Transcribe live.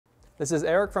This is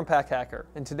Eric from Pack Hacker,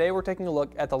 and today we're taking a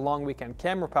look at the long weekend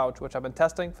camera pouch, which I've been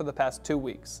testing for the past 2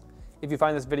 weeks. If you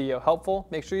find this video helpful,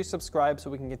 make sure you subscribe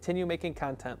so we can continue making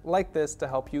content like this to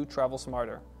help you travel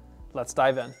smarter. Let's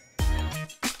dive in.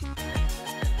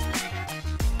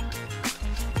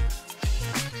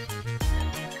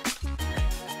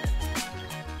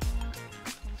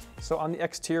 So on the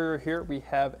exterior here, we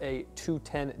have a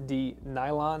 210D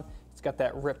nylon. It's got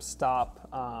that rip stop,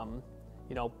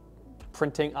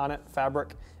 printing on it,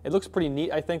 fabric. It looks pretty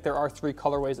neat. I think there are 3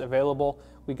 colorways available.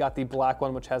 We got the black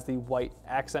one, which has the white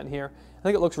accent here. I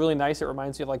think it looks really nice. It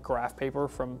reminds me of like graph paper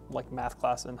from like math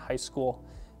class in high school.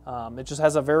 It just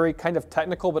has a very kind of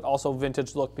technical but also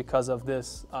vintage look because of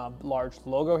this large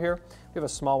logo here. We have a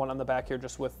small one on the back here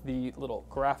just with the little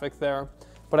graphic there.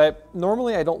 But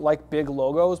normally I don't like big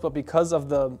logos, but because of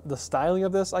the styling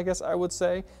of this, I guess I would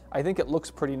say, I think it looks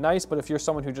pretty nice. But if you're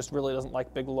someone who just really doesn't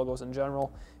like big logos in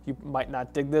general, you might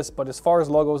not dig this. But as far as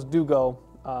logos do go,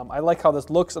 I like how this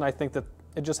looks, and I think that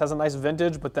it just has a nice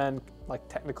vintage, but then like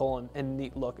technical and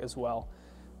neat look as well.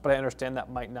 But I understand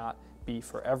that might not be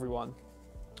for everyone.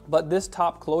 But this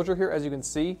top closure here, as you can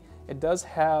see, it does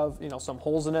have some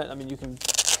holes in it. I mean, you can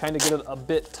kind of get it a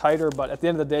bit tighter, but at the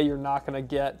end of the day, you're not going to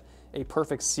get a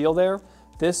perfect seal there.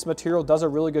 This material does a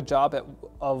really good job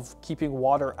of keeping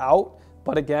water out,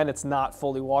 but again, it's not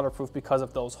fully waterproof because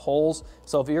of those holes.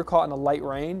 So if you're caught in a light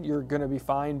rain, you're gonna be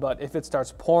fine, but if it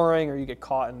starts pouring or you get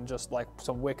caught in just like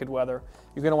some wicked weather,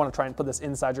 you're gonna wanna try and put this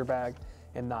inside your bag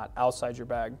and not outside your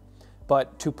bag.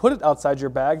 But to put it outside your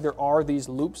bag, there are these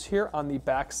loops here on the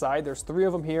back side. There's 3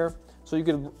 of them here. So you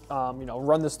could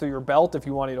run this through your belt if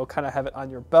you want to kind of have it on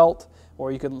your belt,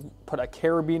 or you could put a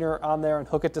carabiner on there and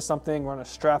hook it to something, run a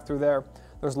strap through there.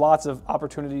 There's lots of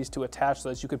opportunities to attach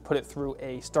this. You could put it through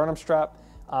a sternum strap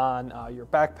on your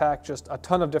backpack, just a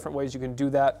ton of different ways you can do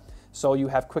that. So you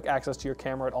have quick access to your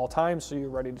camera at all times, so you're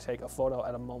ready to take a photo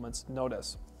at a moment's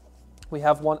notice. We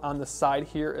have one on the side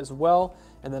here as well,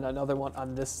 and then another one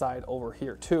on this side over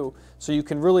here too. So you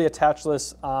can really attach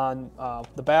this on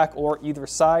the back or either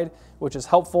side, which is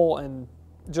helpful, and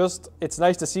just it's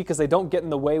nice to see because they don't get in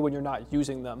the way when you're not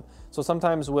using them. So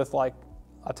sometimes with like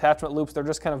attachment loops, they're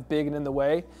just kind of big and in the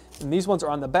way, and these ones are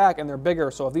on the back and they're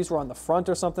bigger. So if these were on the front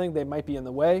or something, they might be in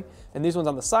the way, and these ones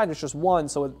on the side, it's just one.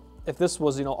 So if this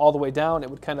was all the way down, it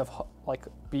would kind of like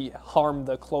harm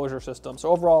the closure system. So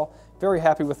overall, very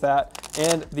happy with that.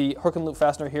 And the hook and loop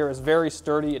fastener here is very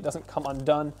sturdy. It doesn't come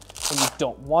undone when you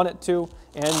don't want it to.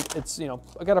 And it's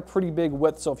I got a pretty big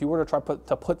width, so if you were to try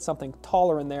to put something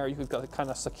taller in there, you could kind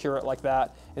of secure it like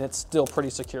that, and it's still pretty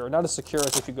secure. Not as secure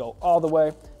as if you go all the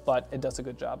way, but it does a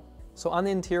good job. So on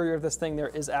the interior of this thing, there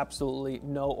is absolutely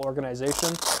no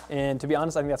organization. And to be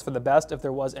honest, I think that's for the best. If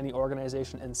there was any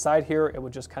organization inside here, it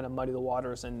would just kind of muddy the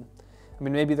waters. And I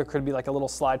mean, maybe there could be like a little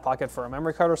slide pocket for a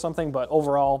memory card or something, but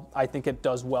overall, I think it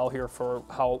does well here for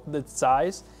how the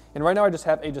size. And right now I just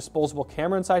have a disposable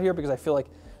camera inside here because I feel like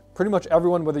pretty much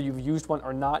everyone, whether you've used one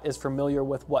or not, is familiar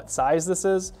with what size this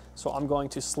is. So I'm going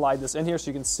to slide this in here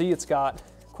so you can see it's got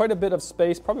quite a bit of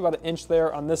space, probably about 1 inch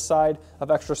there on this side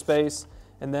of extra space.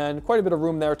 And then quite a bit of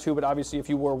room there too, but obviously if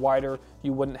you were wider,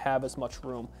 you wouldn't have as much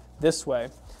room this way.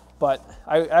 But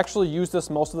I actually use this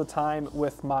most of the time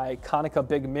with my Konica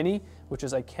Big Mini, which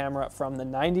is a camera from the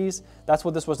 90s. That's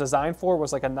what this was designed for,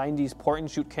 was like a 90s point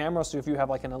and shoot camera. So if you have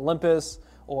like an Olympus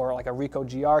or like a Ricoh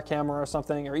GR camera or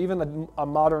something, or even a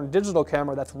modern digital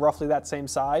camera that's roughly that same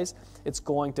size, it's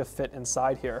going to fit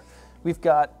inside here. We've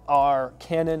got our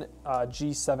Canon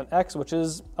G7X, which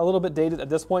is a little bit dated at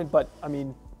this point, but I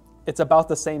mean, it's about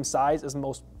the same size as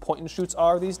most point and shoots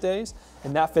are these days,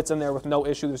 and that fits in there with no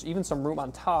issue. There's even some room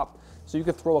on top, so you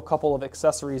could throw a couple of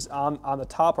accessories on the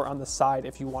top or on the side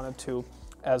if you wanted to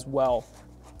as well.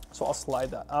 So I'll slide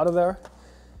that out of there.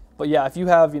 But yeah, if you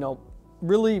have,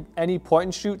 really any point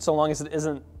and shoot, so long as it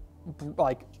isn't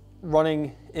like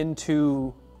running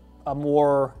into a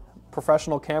more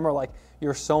professional camera like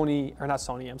your Fuji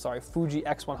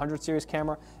X100 series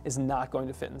camera is not going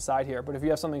to fit inside here. But if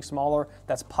you have something smaller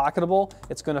that's pocketable,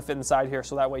 it's going to fit inside here,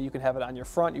 so that way you can have it on your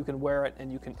front, you can wear it,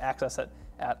 and you can access it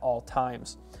at all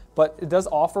times. But it does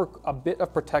offer a bit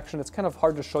of protection. It's kind of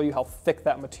hard to show you how thick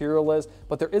that material is,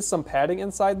 but there is some padding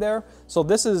inside there. So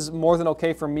this is more than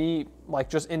okay for me,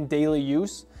 like just in daily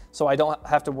use. So I don't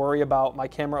have to worry about my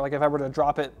camera. Like if I were to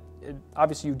drop it,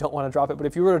 obviously you don't want to drop it, but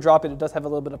if you were to drop it, it does have a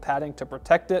little bit of padding to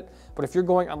protect it. But if you're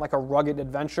going on like a rugged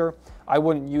adventure, I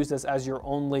wouldn't use this as your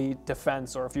only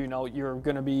defense, or if you're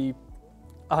going to be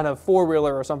on a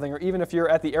four-wheeler or something, or even if you're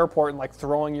at the airport and like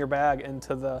throwing your bag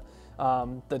into the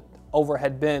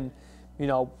overhead bin,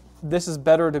 this is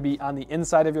better to be on the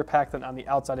inside of your pack than on the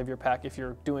outside of your pack if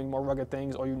you're doing more rugged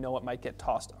things or you know it might get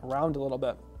tossed around a little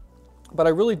bit. But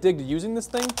I really dig using this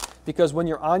thing because when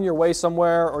you're on your way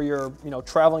somewhere or you're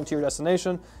traveling to your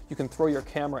destination, you can throw your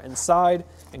camera inside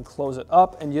and close it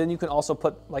up, and then you can also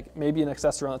put like maybe an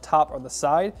accessory on the top or the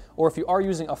side, or if you are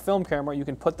using a film camera, you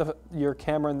can put your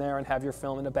camera in there and have your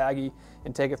film in a baggie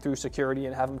and take it through security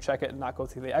and have them check it and not go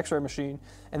through the x-ray machine.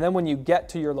 And then when you get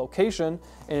to your location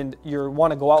and you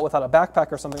want to go out without a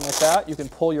backpack or something like that, you can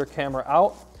pull your camera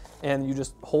out and you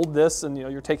just hold this and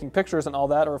you're taking pictures and all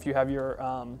that, or if you have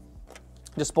your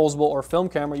disposable or film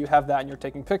camera, you have that and you're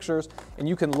taking pictures, and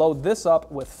you can load this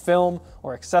up with film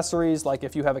or accessories. Like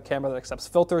if you have a camera that accepts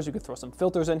filters, you could throw some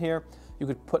filters in here. You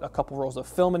could put a couple rolls of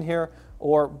film in here,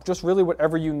 or just really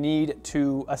whatever you need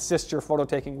to assist your photo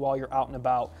taking while you're out and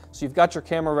about. So you've got your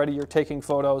camera ready, you're taking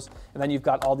photos, and then you've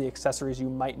got all the accessories you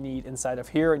might need inside of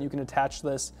here, and you can attach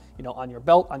this on your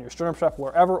belt, on your sternum strap,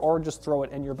 wherever, or just throw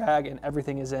it in your bag and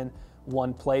everything is in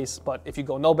one place. But if you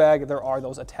go no bag, there are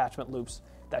those attachment loops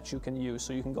that you can use,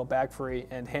 so you can go bag free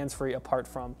and hands free apart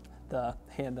from the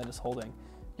hand that is holding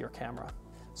your camera.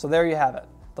 So there you have it,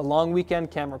 the long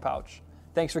weekend camera pouch.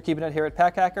 Thanks for keeping it here at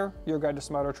Pack Hacker, your guide to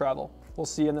smarter travel. We'll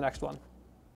see you in the next one.